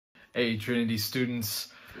Hey, Trinity students.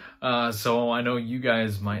 So I know you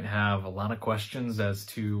guys might have a lot of questions as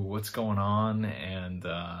to what's going on, and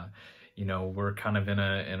we're kind of in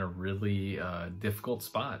a really difficult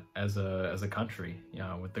spot as a country,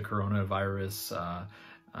 with the coronavirus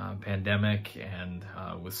pandemic, and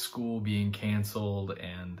with school being canceled,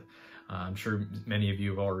 and I'm sure many of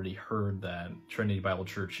you have already heard that Trinity Bible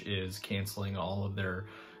Church is canceling all of their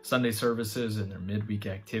Sunday services and their midweek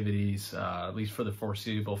activities, at least for the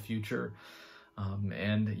foreseeable future.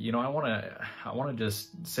 And I want to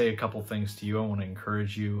just say a couple things to you. I want to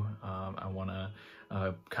encourage you. I want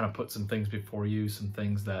to kind of put some things before you, some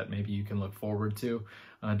things that maybe you can look forward to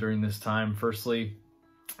during this time. Firstly,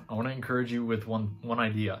 I want to encourage you with one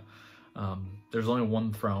idea. There's only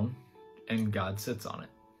one throne, and God sits on it.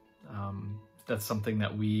 That's something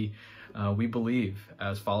that we believe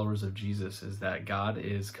as followers of Jesus, is that God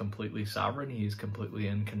is completely sovereign. He's completely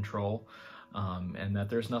in control, and that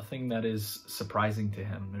there's nothing that is surprising to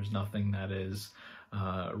him. There's nothing that is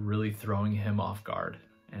really throwing him off guard.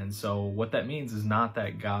 And so what that means is not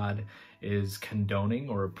that God is condoning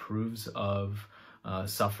or approves of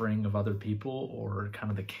suffering of other people, or kind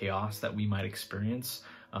of the chaos that we might experience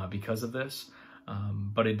because of this.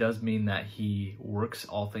 But it does mean that he works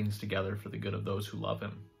all things together for the good of those who love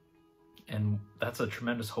him. And that's a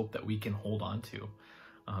tremendous hope that we can hold on to.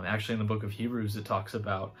 Actually, in the book of Hebrews, it talks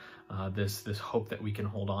about this hope that we can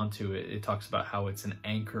hold on to. It talks about how it's an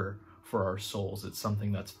anchor for our souls. It's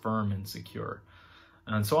something that's firm and secure.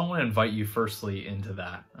 And so I want to invite you firstly into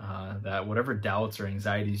that, that whatever doubts or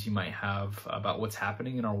anxieties you might have about what's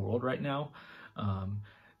happening in our world right now,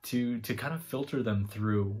 to kind of filter them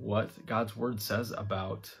through what God's word says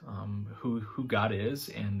about who God is,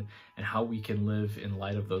 and how we can live in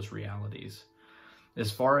light of those realities. As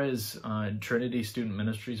far as Trinity Student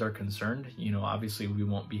Ministries are concerned, obviously we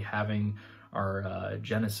won't be having our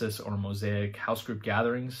Genesis or Mosaic house group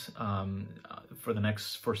gatherings for the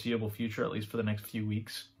next foreseeable future, at least for the next few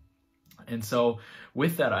weeks. And so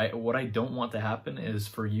with that, what I don't want to happen is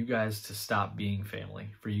for you guys to stop being family,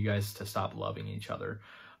 for you guys to stop loving each other.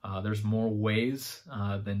 There's more ways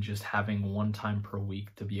than just having one time per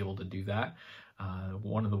week to be able to do that.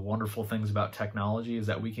 One of the wonderful things about technology is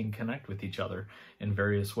that we can connect with each other in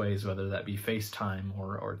various ways, whether that be FaceTime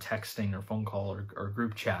or texting or phone call or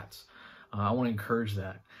group chats. I want to encourage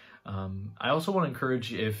that. I also want to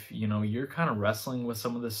encourage, if you're kind of wrestling with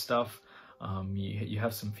some of this stuff, you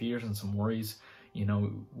have some fears and some worries,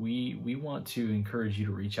 we want to encourage you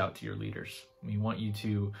to reach out to your leaders. We want you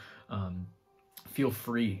to feel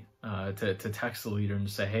free to text the leader and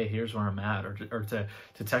say, hey, here's where I'm at, or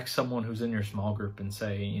to text someone who's in your small group and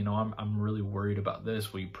say, I'm really worried about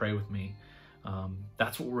this. Will you pray with me?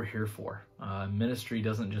 That's what we're here for. Ministry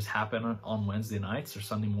doesn't just happen on Wednesday nights or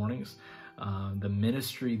Sunday mornings. The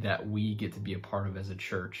ministry that we get to be a part of as a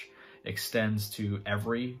church extends to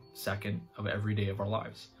every second of every day of our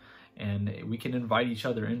lives. And we can invite each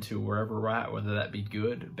other into wherever we're at, whether that be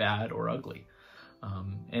good, bad, or ugly.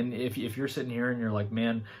 And if you're sitting here and you're like,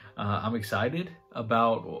 man, I'm excited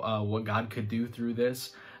about what God could do through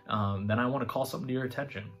this, then I want to call something to your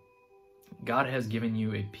attention. God has given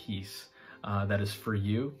you a peace that is for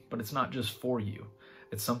you, but it's not just for you.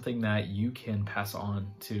 It's something that you can pass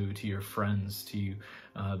on to your friends, to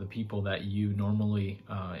the people that you normally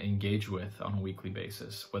engage with on a weekly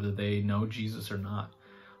basis, whether they know Jesus or not.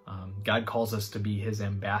 God calls us to be his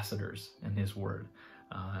ambassadors in his word.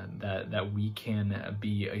 That we can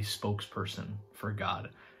be a spokesperson for God,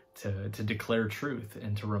 to declare truth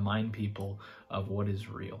and to remind people of what is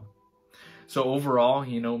real. So overall,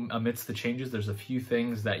 amidst the changes, there's a few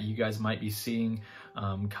things that you guys might be seeing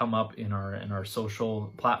come up in our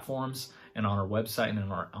social platforms and on our website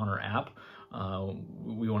and on our app.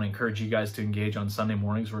 We want to encourage you guys to engage on Sunday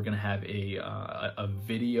mornings. We're going to have a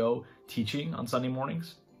video teaching on Sunday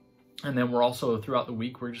mornings. And then we're also, throughout the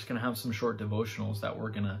week, we're just going to have some short devotionals that we're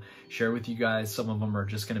going to share with you guys. Some of them are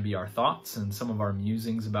just going to be our thoughts and some of our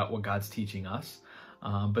musings about what God's teaching us.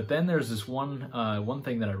 But then there's this one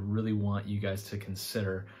thing that I really want you guys to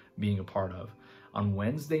consider being a part of. On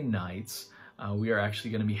Wednesday nights, we are actually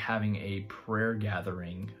going to be having a prayer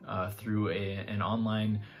gathering through an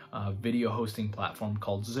online video hosting platform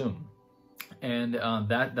called Zoom. And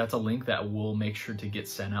that's a link that we'll make sure to get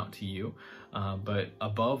sent out to you. But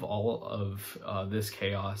above all of this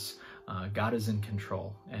chaos, God is in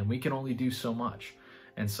control, and we can only do so much.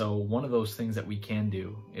 And so one of those things that we can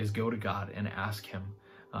do is go to God and ask him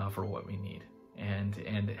for what we need, and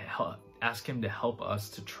ask him to help us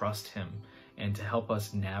to trust him and to help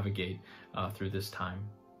us navigate through this time.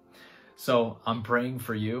 So I'm praying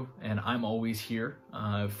for you, and I'm always here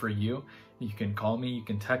for you. You can call me, you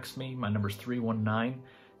can text me. My number's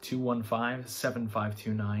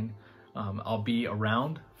 319-215-7529. I'll be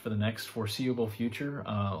around for the next foreseeable future.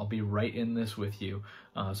 I'll be right in this with you.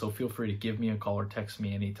 So feel free to give me a call or text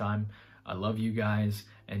me anytime. I love you guys,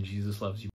 and Jesus loves you.